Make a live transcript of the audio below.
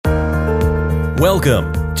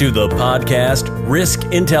Welcome to the podcast Risk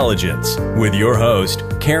Intelligence with your host,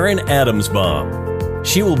 Karen Adamsbaum.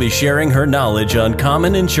 She will be sharing her knowledge on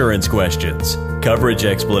common insurance questions, coverage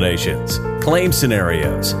explanations, claim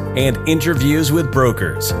scenarios, and interviews with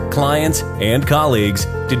brokers, clients, and colleagues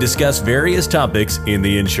to discuss various topics in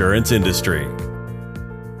the insurance industry.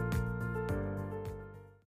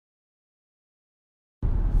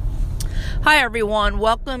 Hi, everyone.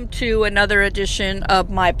 Welcome to another edition of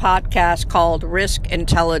my podcast called Risk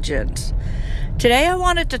Intelligence. Today, I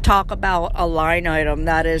wanted to talk about a line item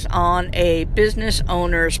that is on a business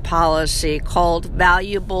owner's policy called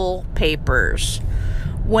valuable papers.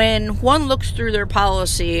 When one looks through their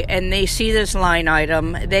policy and they see this line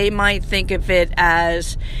item, they might think of it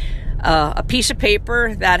as a piece of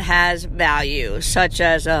paper that has value, such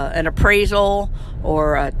as an appraisal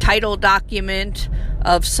or a title document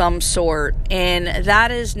of some sort. And that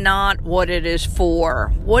is not what it is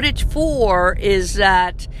for. What it's for is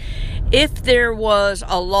that if there was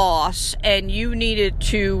a loss and you needed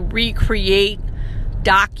to recreate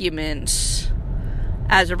documents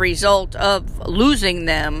as a result of losing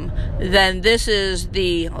them, then this is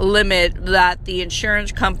the limit that the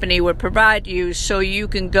insurance company would provide you so you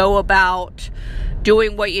can go about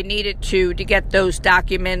doing what you needed to get those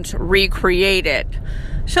documents recreated.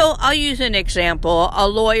 So I'll use an example. A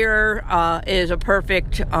lawyer is a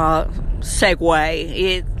perfect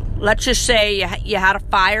segue. Let's just say you had a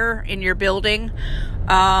fire in your building,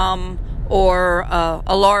 or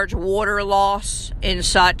a large water loss and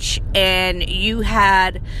such, and you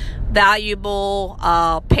had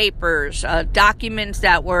valuable papers, documents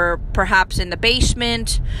that were perhaps in the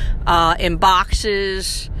basement, in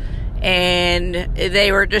boxes, and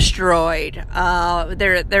they were destroyed.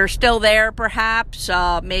 They're still there, perhaps.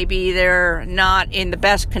 Maybe they're not in the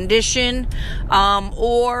best condition,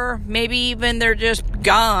 or maybe even they're just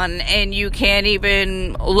gone and you can't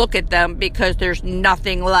even look at them because there's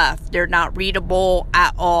nothing left. They're not readable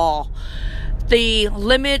at all. The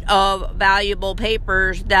limit of valuable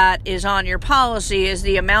papers that is on your policy is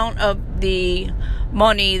the amount of the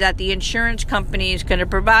money that the insurance company is going to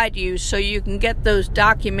provide you so you can get those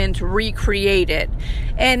documents recreated.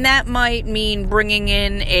 And that might mean bringing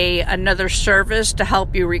in another service to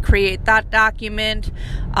help you recreate that document.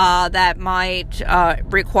 That might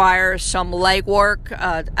require some legwork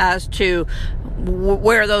as to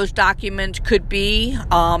where those documents could be,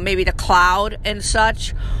 maybe the cloud and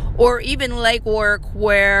such, or even legwork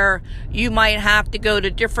where you might have to go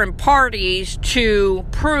to different parties to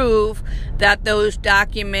prove that those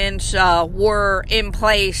documents were in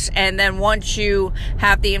place, and then once you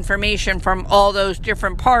have the information from all those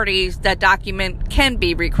different parties, that document can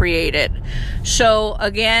be recreated. So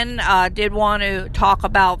again, did want to talk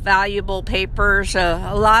about valuable papers.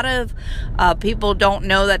 A lot of people don't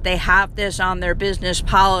know that they have this on their business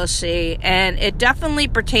policy, and it definitely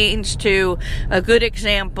pertains to a good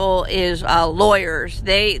example is lawyers.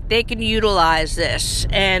 They can utilize this.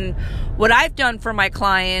 And what I've done for my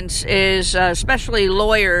clients is, especially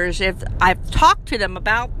lawyers, if I've talked to them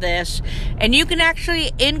about this, and you can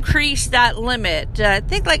actually increase that limit. I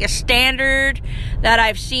think like a standard that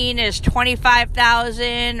I've seen is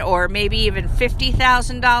 $25,000 or maybe even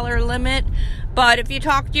 $50,000 limit. But if you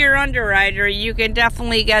talk to your underwriter, you can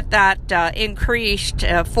definitely get that increased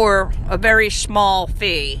for a very small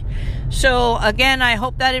fee. So again, I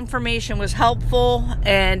hope that information was helpful,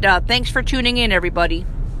 and thanks for tuning in, everybody.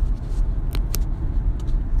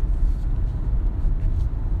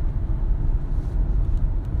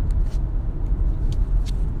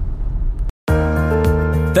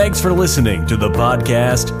 Thanks for listening to the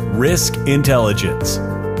podcast Risk Intelligence.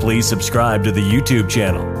 Please subscribe to the YouTube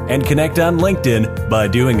channel and connect on LinkedIn by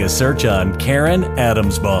doing a search on Karen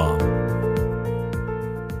Adamsbaum.